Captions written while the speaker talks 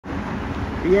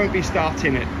We won't be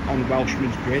starting on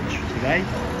Welshman's Bridge today,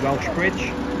 Welsh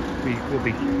Bridge. We will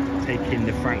be taking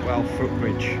the Frankwell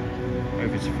footbridge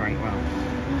over to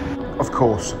Frankwell. Of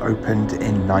course, opened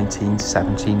in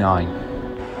 1979.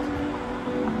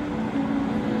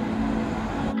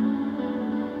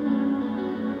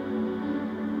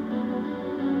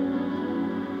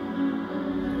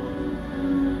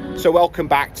 So welcome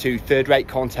back to Third Rate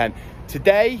Content.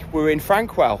 Today we're in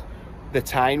Frankwell, the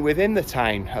town within the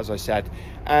town, as I said,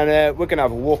 and we're going to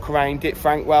have a walk around it,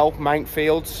 Frankwell,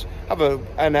 Mountfields,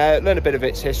 learn a bit of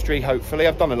its history. Hopefully,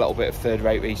 I've done a little bit of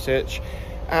third-rate research,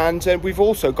 and we've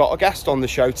also got a guest on the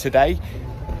show today,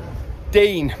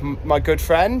 Dean, my good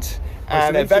friend,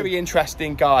 and a very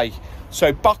interesting guy.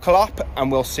 So buckle up,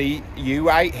 and we'll see you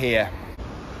out here.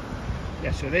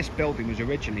 Yeah, so this building was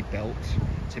originally built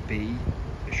to be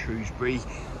the Shrewsbury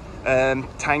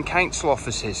town council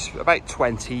offices about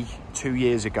 22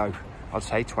 years ago, I'd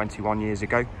say 21 years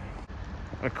ago.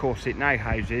 And of course it now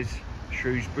houses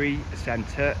Shrewsbury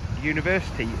Centre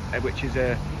University, which is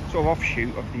a sort of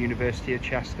offshoot of the University of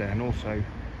Chester, and also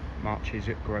March's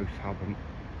Growth Hub and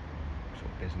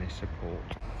sort of business support.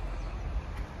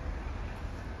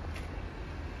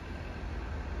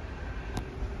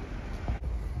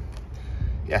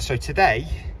 Yeah, so today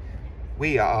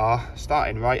we are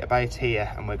starting right about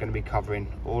here, and we're going to be covering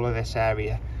all of this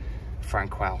area,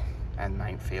 Frankwell and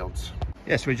Mountfields.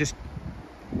 Yeah, so we're just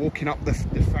walking up the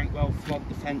Frankwell flood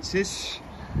defences,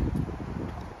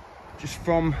 just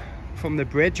from the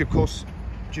bridge. Of course,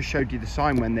 just showed you the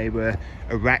sign when they were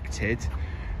erected.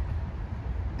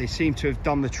 They seem to have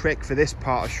done the trick for this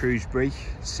part of Shrewsbury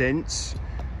since,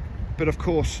 but of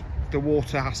course the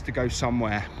water has to go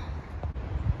somewhere.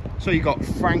 So you've got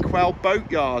Frankwell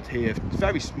Boatyard here,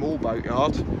 very small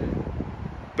boatyard,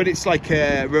 but it's like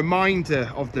a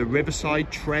reminder of the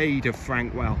riverside trade of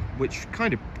Frankwell, which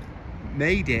kind of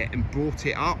made it and brought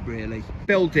it up really.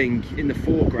 Building in the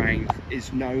foreground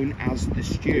is known as the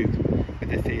Stew, with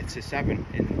the Theatre Severn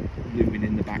looming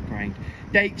in the background.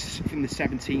 Dates from the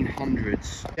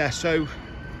 1700s. Yeah, so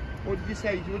what did you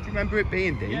say? What do you remember it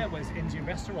being, Dean? Yeah, it was Indian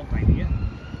restaurant down here.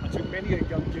 I took many a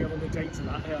young girl on a date to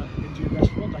that Indian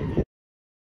restaurant down here.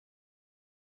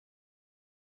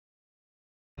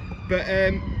 But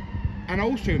and I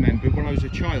also remember when I was a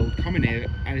child coming here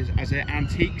as an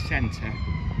antique centre.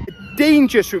 Dean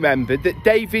just remembered that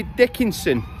David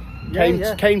Dickinson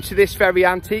came to this very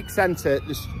antique centre at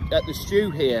the Stew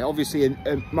here. Obviously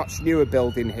a much newer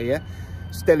building here,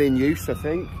 still in use, I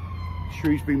think.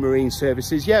 Shrewsbury Marine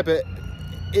Services. Yeah, but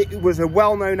it was a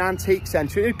well-known antique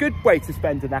centre. A good way to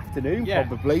spend an afternoon,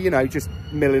 probably, you know, just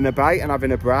milling about and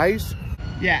having a browse.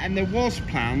 Yeah, and there was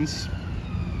plans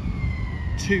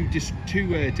to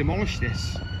demolish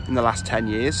this in the last 10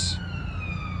 years.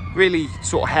 Really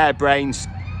sort of harebrained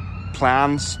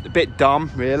plans, a bit dumb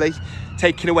really,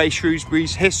 taking away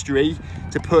Shrewsbury's history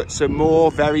to put some more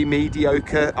very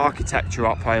mediocre architecture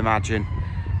up, I imagine.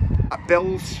 At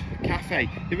Bill's Cafe,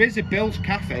 there is a Bill's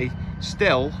Cafe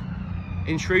still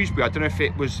in Shrewsbury. I don't know if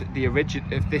it was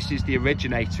if this is the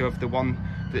originator of the one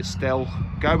that's still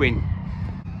going.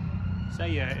 So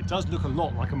yeah, it does look a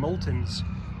lot like a Maltings.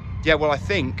 Yeah, well, I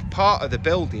think part of the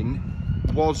building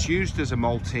was used as a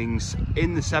Maltings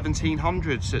in the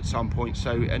 1700s at some point,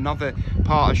 so another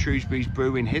part of Shrewsbury's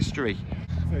brewing history.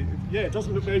 So, yeah, it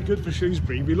doesn't look very good for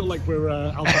Shrewsbury. We look like we're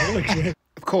alcoholics here.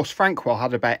 Of course, Frankwell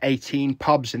had about 18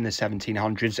 pubs in the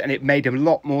 1700s, and it made a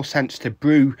lot more sense to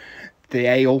brew the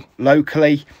ale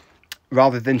locally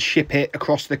rather than ship it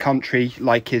across the country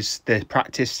like is the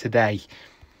practice today.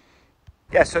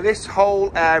 Yeah, so this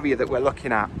whole area that we're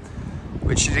looking at,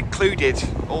 which has included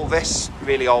all this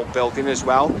really old building as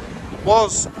well,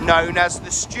 was known as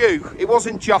the Stew. It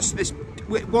wasn't just this,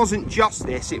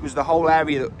 it was the whole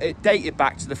area. It dated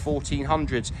back to the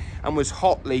 1400s and was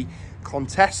hotly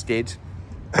contested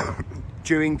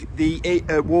during the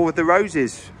War of the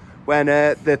Roses, when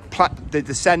the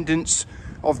descendants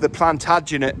of the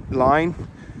Plantagenet line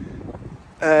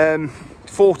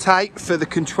fought out for the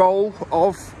control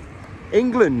of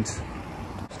England.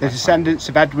 The descendants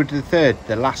of Edward III,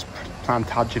 the last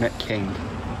Plantagenet king.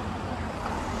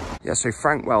 Yeah, so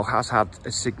Frankwell has had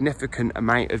a significant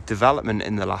amount of development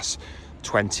in the last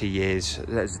 20 years,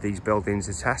 as these buildings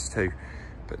attest to.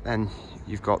 But then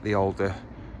you've got the older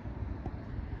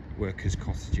workers'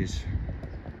 cottages.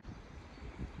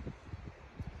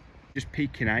 Just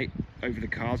peeking out over the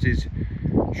cars is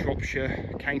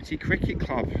Shropshire County Cricket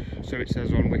Club, so it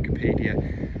says on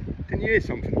Wikipedia. Didn't you hear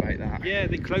something about that? Yeah,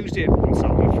 they closed it in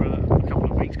summer for a couple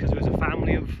of weeks because there was a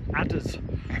family of adders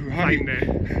down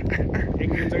there.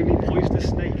 England's only poisonous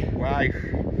snake. Wow.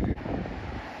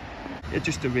 yeah,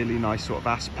 just a really nice sort of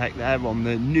aspect there on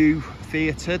the new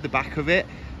theatre, the back of it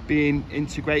being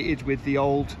integrated with the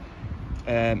old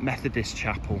Methodist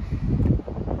chapel.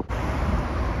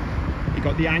 You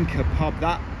got the Anchor pub.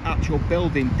 That actual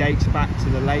building dates back to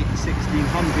the late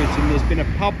 1600s, and there's been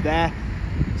a pub there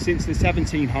since the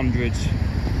 1700s.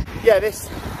 Yeah, this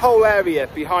whole area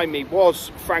behind me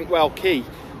was Frankwell Quay,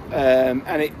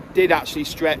 and it did actually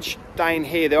stretch down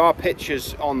here. There are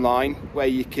pictures online where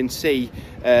you can see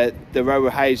the row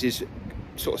of houses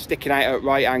sort of sticking out at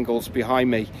right angles behind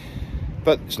me,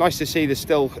 but it's nice to see there's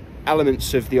still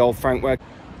elements of the old Frankwell.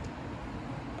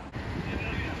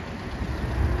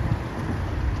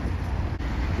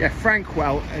 Yeah,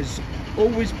 Frankwell has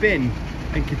always been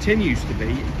and continues to be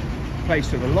a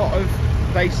place with a lot of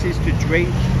places to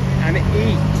drink and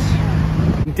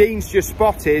eat. Dean's just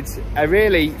spotted a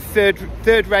really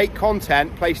third-rate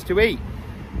content place to eat.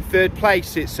 Third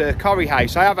place, it's a curry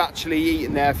house. I have actually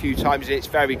eaten there a few times and it's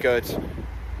very good.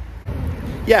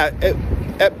 Yeah,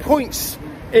 at points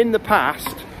in the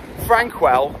past,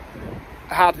 Frankwell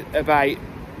had about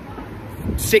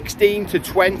 16 to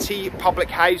 20 public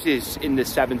houses in the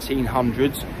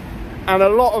 1700s, and a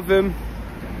lot of them,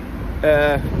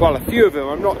 well, a few of them,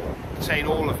 I'm not saying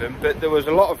all of them, but there was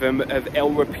a lot of them of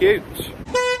ill repute.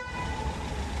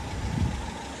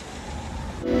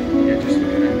 Yeah, just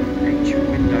looking at ancient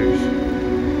windows.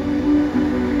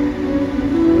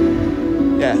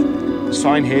 Yeah, the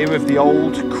sign here of the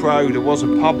Old Crow. There was a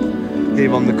pub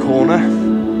here on the corner,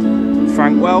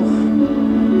 Frankwell.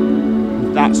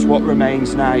 That's what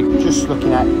remains now. Just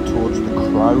looking out towards the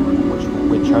Crow,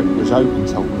 which was open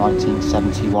until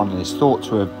 1971 and is thought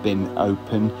to have been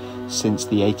open since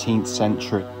the 18th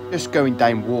century. Just going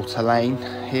down Water Lane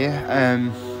here.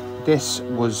 This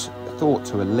was thought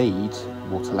to lead,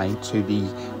 Water Lane, to the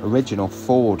original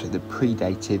ford that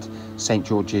predated St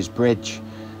George's Bridge.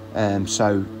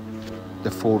 So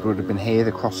the ford would have been here,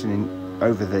 the crossing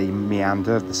over the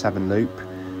meander of the Severn Loop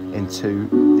into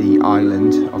the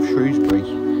island of Shrewsbury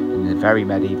in the very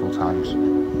medieval times.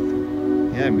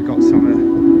 Yeah, and we've got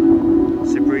some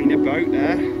Sabrina boat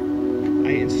there, out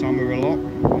in summer a lot.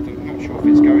 I'm not sure if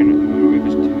it's going at the moment, it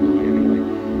was too high anyway.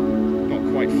 Not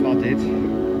quite flooded,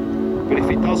 but if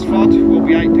it does flood, we'll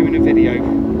be out doing a video,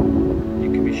 you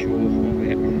can be sure of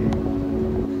it.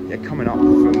 Yeah, coming up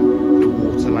from the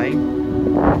Water Lane,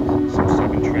 some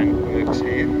Severn Trent works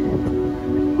here.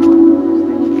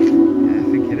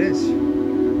 Is.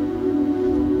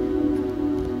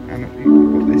 And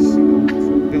we've got this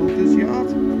builder's yard,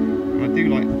 and I do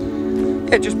like,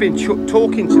 yeah, just been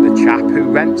talking to the chap who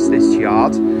rents this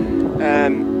yard,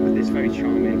 with this very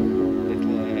charming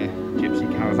little gypsy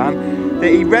caravan, that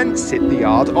he rents it, the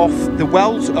yard, off the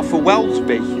off a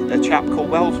Wellesby, a chap called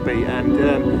Wellesby, and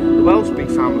the Wellesby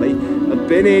family have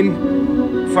been in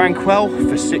Frankwell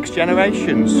for 6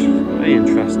 generations. Very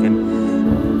interesting.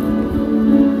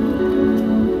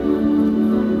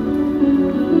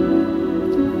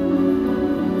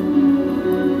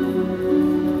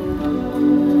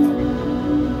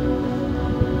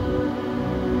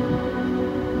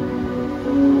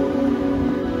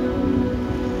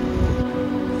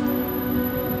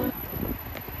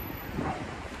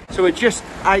 So we're just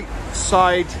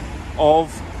outside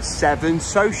of Severn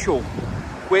Social,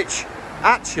 which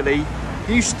actually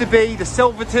used to be the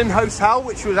Silverton Hotel,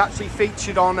 which was actually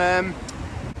featured on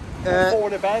Four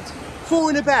in a Bed. Four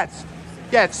in a Bed.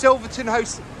 Yeah, Silverton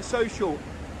Social.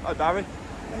 Hi Barry.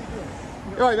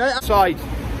 Right, mate. Outside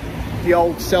the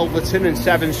old Silverton and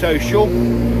Severn Social.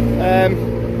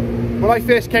 When I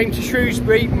first came to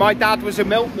Shrewsbury, my dad was a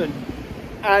milkman.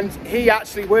 And he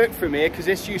actually worked for me because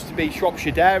this used to be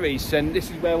Shropshire Dairies, and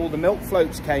this is where all the milk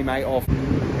floats came out of.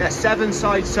 Yeah, Severn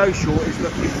Side Social is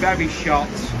looking very shot.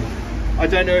 I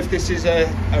don't know if this is a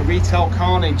retail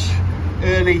carnage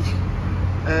early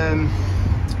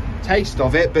taste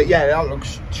of it, but yeah, that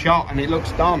looks shot and it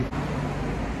looks done.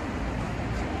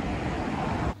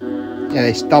 Yeah,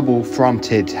 this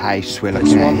double-fronted house we're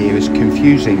looking at here is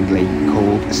confusingly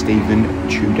called Stephen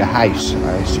Tudor House,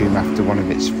 I assume after one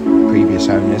of its previous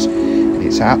owners.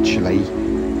 It's actually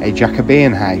a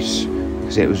Jacobean house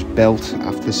because it was built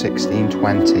after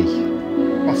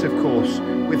 1620. But of course,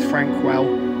 with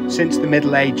Frankwell, since the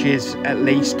Middle Ages at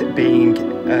least, being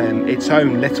its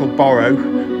own little borough,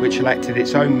 which elected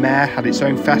its own mayor, had its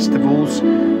own festivals,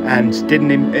 and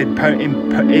didn't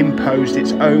impose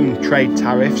its own trade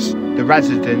tariffs, the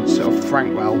residents of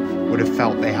Frankwell would have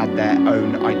felt they had their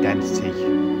own identity,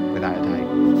 without a doubt.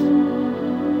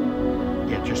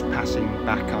 Yeah, just passing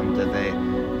back under the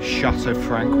shot of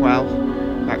Frankwell,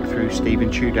 back through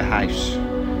Stephen Tudor House.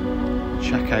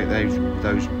 Check out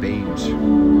those beams.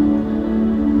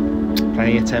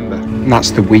 plenty of timber. And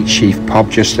that's the Wheat Sheaf pub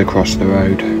just across the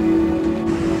road.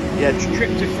 Yeah, the trip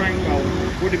to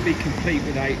Frankwell wouldn't be complete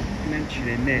without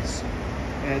mentioning this.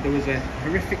 There was a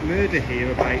horrific murder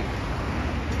here about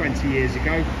 20 years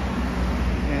ago.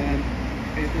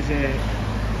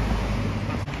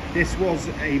 This was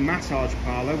a massage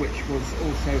parlour which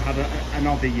had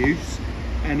another use,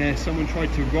 and someone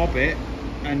tried to rob it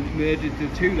and murdered the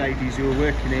two ladies who were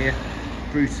working here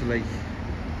brutally.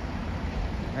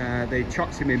 They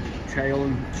chucked him in jail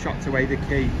and chucked away the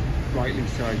key, rightly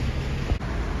so.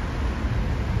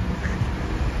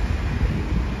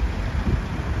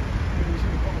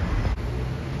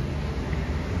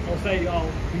 I'll say,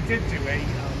 we did do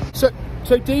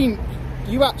So Dean,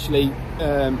 you actually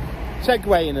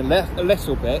segue in a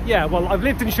little bit. yeah, well, I've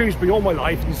lived in Shrewsbury all my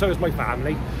life, and so has my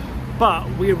family. But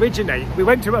we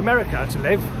went to America to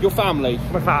live. Your family?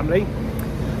 My family.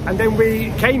 And then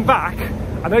we came back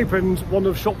and opened one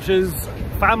of Shropshire's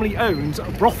family-owned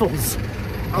brothels.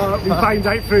 We found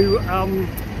out through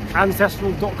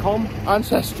ancestral.com.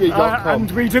 Ancestry.com. And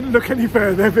we didn't look any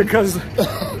further because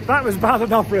that was bad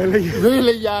enough, really.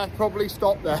 Really, yeah, probably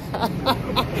stop there.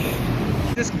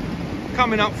 Just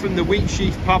coming up from the Wheat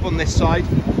Sheaf pub on this side.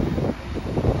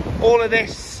 All of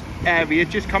this area,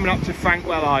 just coming up to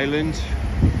Frankwell Island,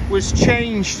 was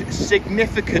changed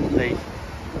significantly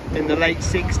in the late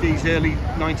 60s, early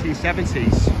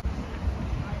 1970s.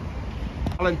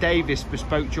 Alan Davis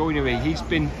Bespoke Joinery, he's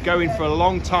been going for a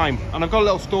long time, and I've got a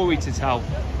little story to tell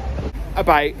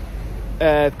about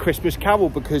Christmas Carol,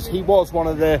 because he was one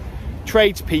of the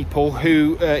tradespeople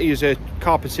who he was a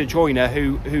carpenter joiner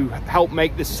who helped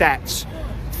make the sets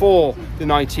for the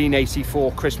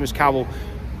 1984 Christmas Carol.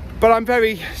 But I'm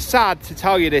very sad to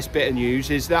tell you this bit of news,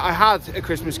 is that I had a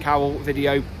Christmas Carol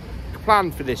video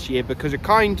planned for this year, because a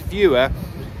kind viewer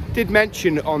did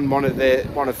mention on one of the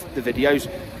videos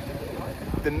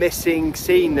the missing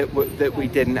scene that we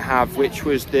didn't have, which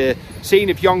was the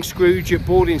scene of young Scrooge at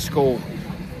boarding school.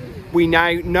 We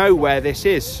now know where this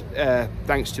is,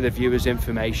 thanks to the viewer's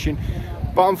information.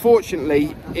 But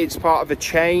unfortunately, it's part of a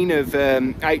chain of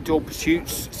outdoor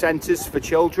pursuits centres for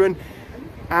children.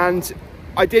 And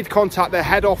I did contact the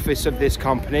head office of this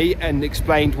company and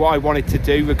explained what I wanted to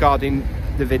do regarding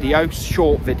the video,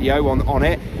 short video on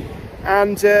it.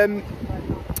 And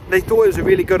they thought it was a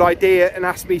really good idea and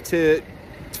asked me to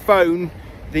phone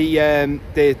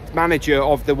the manager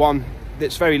of the one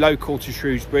that's very local to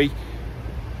Shrewsbury,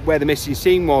 where the missing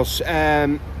scene was.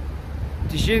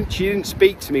 She didn't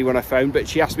speak to me when I phoned, but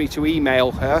she asked me to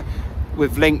email her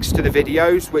with links to the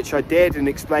videos, which I did, and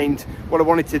explained what I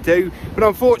wanted to do. But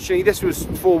unfortunately, this was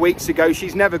 4 weeks ago.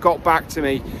 She's never got back to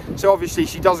me, so obviously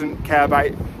she doesn't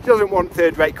want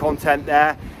third-rate content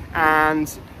there. And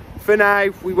for now,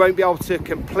 we won't be able to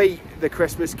complete the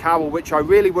Christmas Carol, which I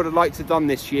really would have liked to have done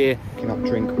this year. Looking up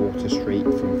Drinkwater Street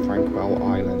from Frankwell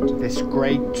Island. This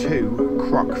grade 2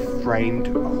 crook-framed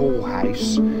hall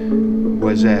house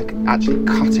was actually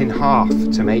cut in half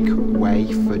to make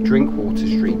way for Drinkwater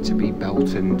Street to be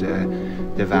built and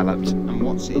developed. And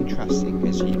what's interesting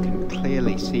is you can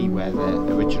clearly see where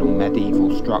the original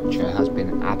medieval structure has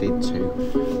been added to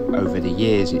over the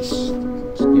years. It's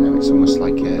almost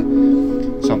like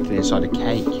something inside a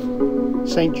cake.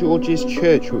 St George's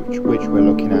Church, which we're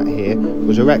looking at here,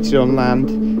 was erected on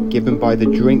land given by the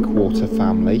Drinkwater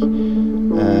family,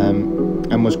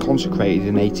 and was consecrated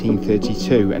in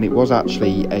 1832, and it was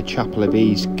actually a chapel of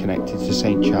ease connected to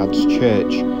St Chad's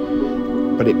Church,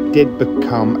 but it did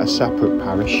become a separate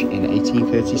parish in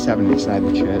 1837. It's now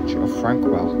the Church of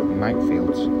Frankwell in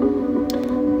Mountfields.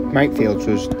 Mountfields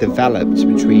was developed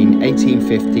between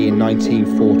 1850 and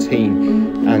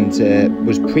 1914, and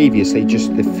was previously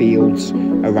just the fields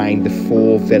around the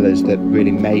 4 villas that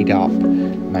really made up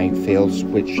Mountfields,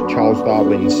 which Charles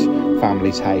Darwin's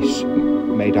family's house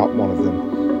made up one of them.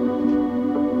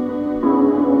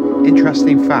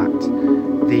 Interesting fact,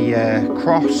 the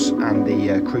cross and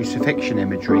the crucifixion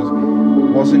imagery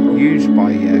wasn't used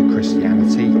by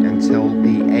Christianity until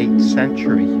the 8th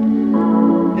century.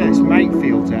 Yeah, it's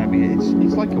Mountfields area.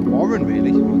 It's like a warren,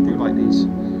 really. We'll do like these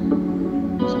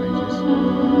stages.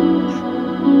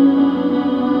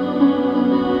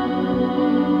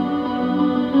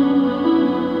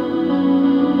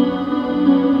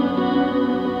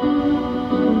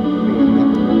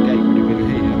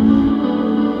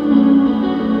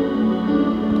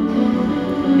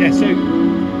 Yeah, so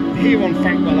here on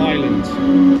Frankwell Island,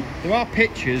 there are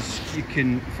pictures you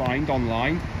can find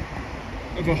online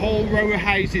of a whole row of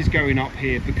houses going up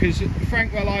here, because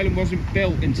Frankwell Island wasn't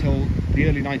built until the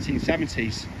early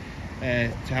 1970s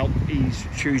to help ease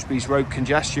Shrewsbury's road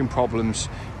congestion problems.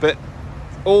 But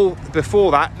all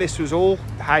before that, this was all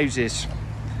houses,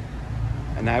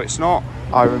 and now it's not.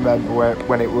 I remember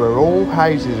when it were all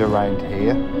houses around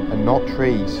here and not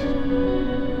trees.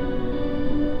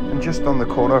 And just on the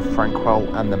corner of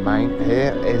Frankwell and the Mount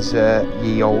here is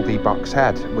ye olde Buck's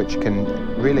Head, which can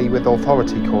really with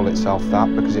authority call itself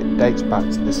that because it dates back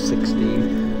to the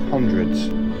 1600s.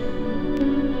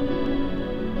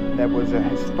 There was a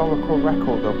historical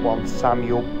record of one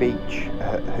Samuel Beach,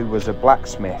 who was a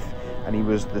blacksmith, and he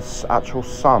was the actual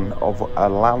son of a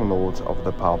landlord of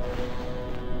the pub.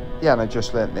 Yeah, and I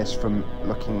just learnt this from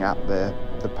looking at the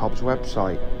pub's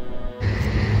website.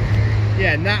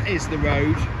 Yeah, and that is the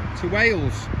road to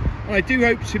Wales. And I do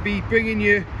hope to be bringing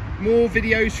you more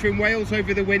videos from Wales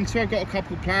over the winter. I've got a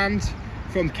couple planned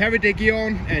from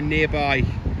Ceredigion and nearby.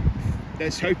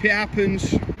 Let's hope it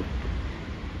happens.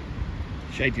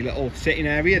 Shady little sitting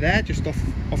area there, just off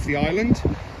the island.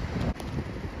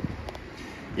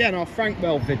 Yeah, and our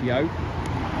Frankwell video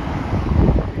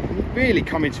really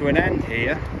coming to an end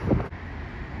here.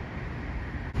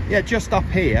 Yeah, just up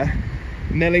here,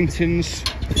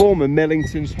 former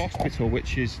Millington's Hospital,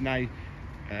 which is now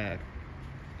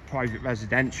private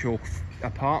residential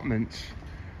apartments.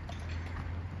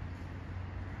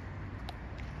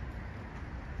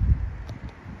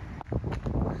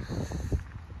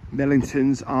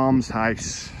 Millington's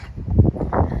Almshouse.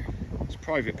 It's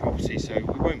private property, so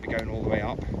we won't be going all the way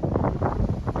up,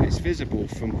 but it's visible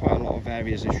from quite a lot of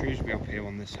areas of Shrewsbury up here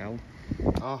on this hill.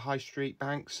 Are high street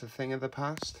banks a thing of the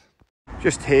past?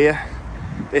 Just here,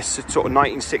 this sort of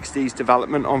 1960s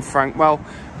development on Frankwell,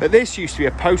 but this used to be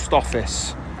a post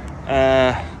office,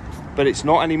 but it's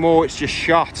not anymore, it's just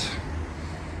shut.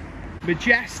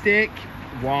 Majestic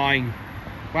Wine.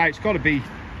 Wow, it's got to be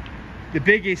the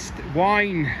biggest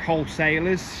wine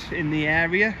wholesalers in the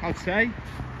area, I'd say,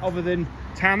 other than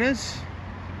Tanner's.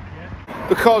 Yeah.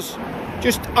 Because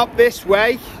just up this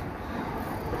way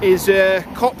is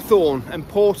Copthorne and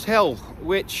Port Hill,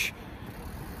 which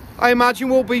I imagine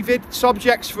will be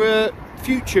subjects for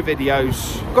future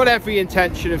videos. Got every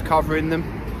intention of covering them,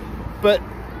 but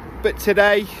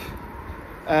today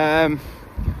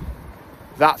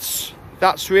that's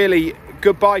really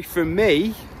goodbye from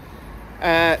me.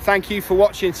 Thank you for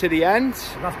watching to the end.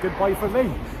 That's goodbye from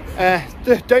me.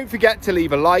 Don't forget to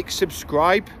leave a like,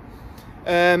 subscribe,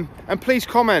 and please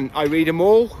comment. I read them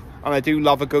all, and I do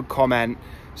love a good comment.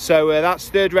 So that's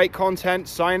third rate content.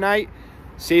 Sign out.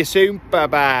 See you soon. Bye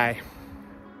bye.